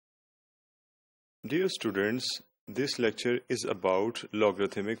Dear students, this lecture is about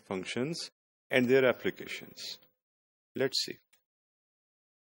logarithmic functions and their applications. Let's see.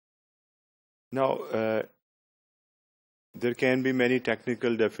 Now, there can be many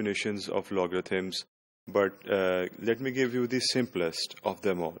technical definitions of logarithms, but let me give you the simplest of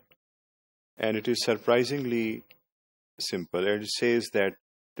them all. And it is surprisingly simple. It says that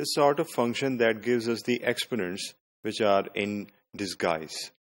the sort of function that gives us the exponents which are in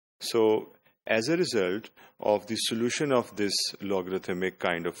disguise. So, as a result of the solution of this logarithmic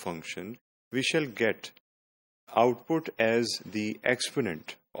kind of function, we shall get output as the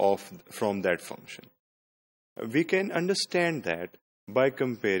exponent from that function. We can understand that by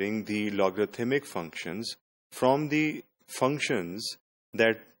comparing the logarithmic functions from the functions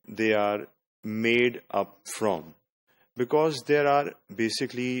that they are made up from, because there are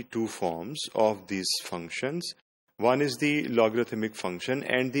basically two forms of these functions. One is the logarithmic function,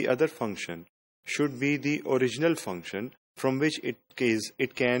 and the other function should be the original function from which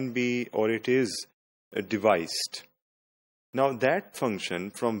it can be or it is devised. Now that function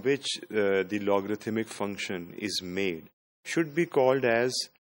from which the logarithmic function is made should be called as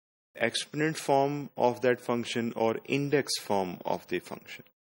exponent form of that function or index form of the function,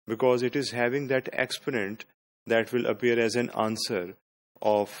 because it is having that exponent that will appear as an answer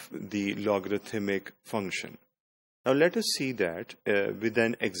of the logarithmic function. Now let us see that with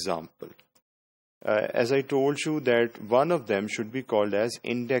an example. As I told you that one of them should be called as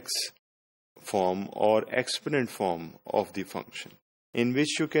index form or exponent form of the function, in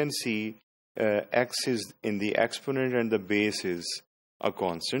which you can see x is in the exponent and the base is a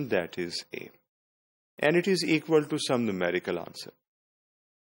constant, that is a, and it is equal to some numerical answer.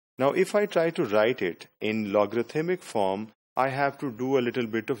 Now if I try to write it in logarithmic form, I have to do a little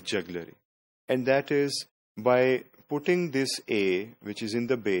bit of jugglery, and that is by putting this a, which is in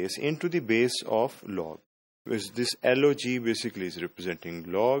the base, into the base of log. This log basically is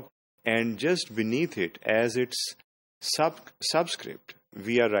representing log, and just beneath it as its subscript,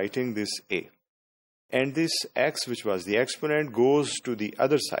 we are writing this a. And this x, which was the exponent, goes to the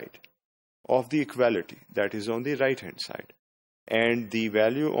other side of the equality, that is on the right hand side. And the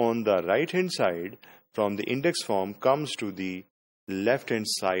value on the right hand side from the index form comes to the left hand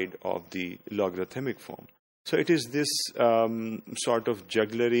side of the logarithmic form. So it is this sort of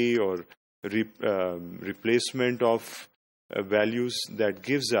jugglery or replacement of values that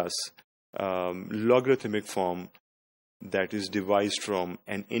gives us logarithmic form that is devised from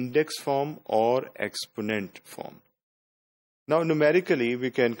an index form or exponent form. Now numerically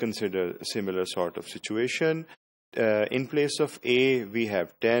we can consider a similar sort of situation. In place of a we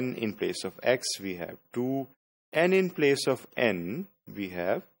have 10, in place of x we have 2, and in place of n we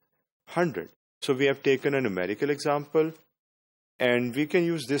have 100. So we have taken a numerical example, and we can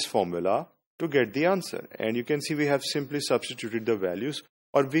use this formula to get the answer. And you can see we have simply substituted the values,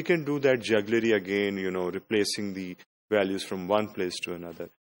 or we can do that jugglery again, replacing the values from one place to another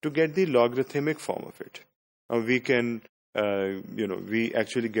to get the logarithmic form of it. We can, we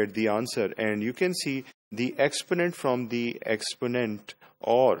actually get the answer, and you can see the exponent from the exponent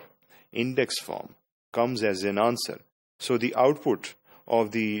or index form comes as an answer. So the output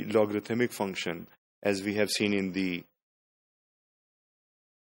of the logarithmic function, as we have seen in the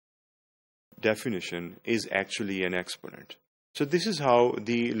definition, is actually an exponent. So this is how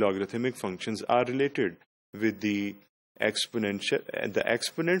the logarithmic functions are related with the exponent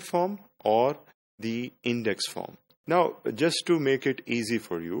form or the index form. Now, just to make it easy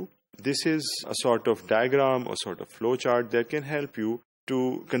for you, this is a sort of diagram or sort of flowchart that can help you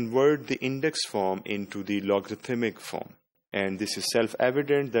to convert the index form into the logarithmic form. And this is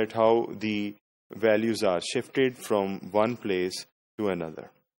self-evident that how the values are shifted from one place to another.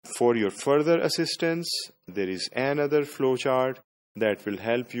 For your further assistance, there is another flowchart that will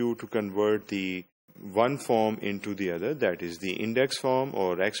help you to convert the one form into the other, that is the index form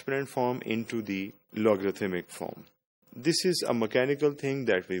or exponent form, into the logarithmic form. This is a mechanical thing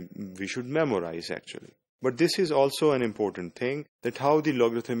that we should memorize actually. But this is also an important thing, that how the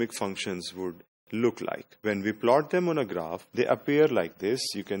logarithmic functions would look like. When we plot them on a graph, they appear like this.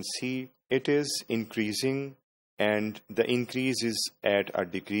 You can see it is increasing, and the increase is at a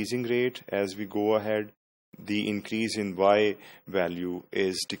decreasing rate as we go ahead. The increase in y value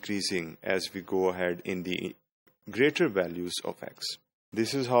is decreasing as we go ahead in the greater values of x.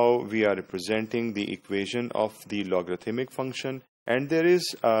 This is how we are representing the equation of the logarithmic function, and there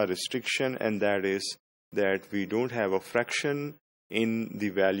is a restriction, and that is that we don't have a fraction in the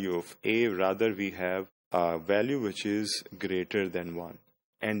value of a, rather we have a value which is greater than 1.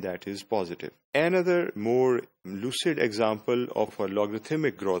 and that is positive. Another more lucid example of a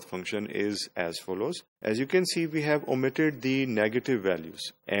logarithmic growth function is as follows. As you can see, we have omitted the negative values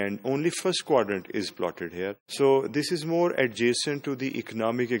and only first quadrant is plotted here. So this is more adjacent to the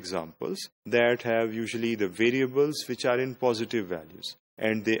economic examples that have usually the variables which are in positive values,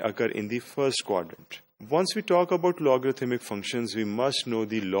 and they occur in the first quadrant. Once we talk about logarithmic functions, we must know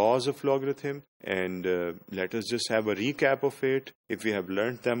the laws of logarithm, and let us just have a recap of it if we have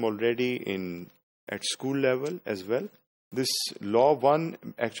learned them already at school level as well. This law 1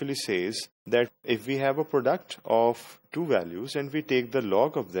 actually says that if we have a product of two values and we take the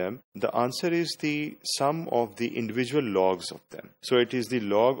log of them, the answer is the sum of the individual logs of them. So it is the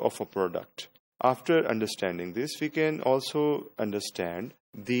log of a product. After understanding this, we can also understand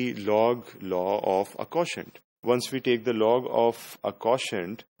the log law of a quotient. Once we take the log of a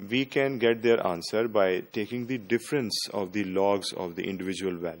quotient, we can get their answer by taking the difference of the logs of the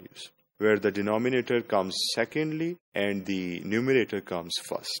individual values, where the denominator comes secondly and the numerator comes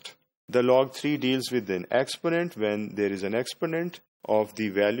first. The log 3 deals with an exponent when there is an exponent of the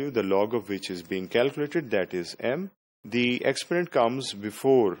value, the log of which is being calculated, that is m. The exponent comes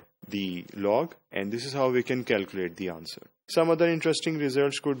before the log, and this is how we can calculate the answer. Some other interesting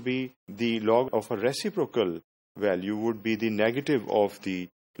results could be the log of a reciprocal value would be the negative of the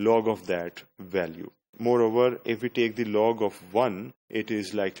log of that value. Moreover, if we take the log of 1, it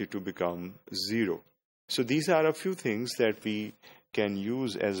is likely to become 0. So these are a few things that we can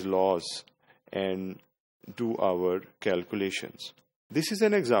use as laws and do our calculations. This is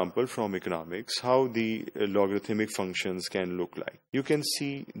an example from economics how the logarithmic functions can look like. You can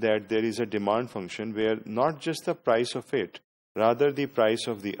see that there is a demand function where not just the price of it, rather the price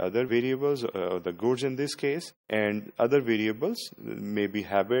of the other variables, the goods in this case, and other variables, maybe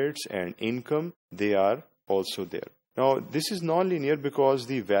habits and income, they are also there. Now, this is nonlinear because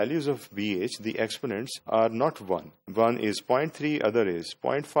the values of BH, the exponents, are not 1. One is 0.3, other is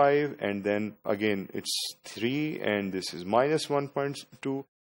 0.5, and then again it's 3, and this is minus 1.2. So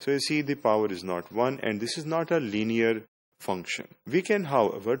you see the power is not 1, and this is not a linear function. We can,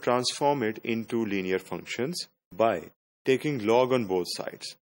 however, transform it into linear functions by taking log on both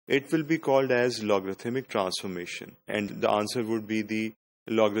sides. It will be called as logarithmic transformation, and the answer would be the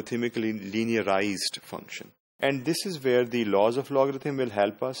logarithmically linearized function. And this is where the laws of logarithm will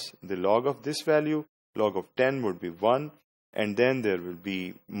help us. The log of this value, log of 10 would be 1, and then there will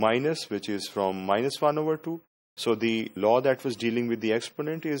be minus, which is from minus 1 over 2. So the law that was dealing with the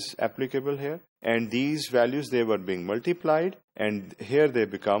exponent is applicable here, and these values, they were being multiplied, and here they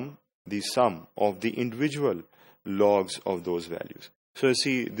become the sum of the individual logs of those values. So you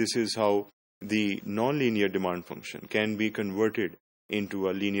see, this is how the nonlinear demand function can be converted into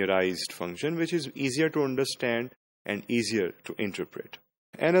a linearized function, which is easier to understand and easier to interpret.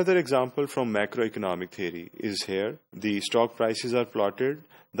 Another example from macroeconomic theory is here. The stock prices are plotted.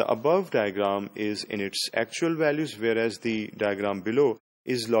 The above diagram is in its actual values, whereas the diagram below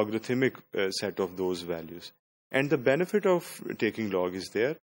is logarithmic set of those values. And the benefit of taking log is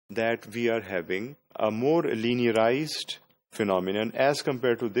there that we are having a more linearized phenomenon as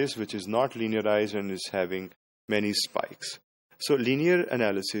compared to this, which is not linearized and is having many spikes. So linear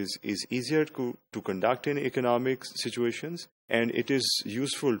analysis is easier to conduct in economic situations, and it is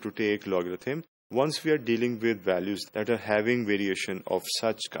useful to take logarithm once we are dealing with values that are having variation of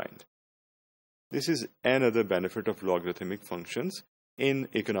such kind. This is another benefit of logarithmic functions in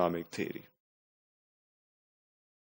economic theory.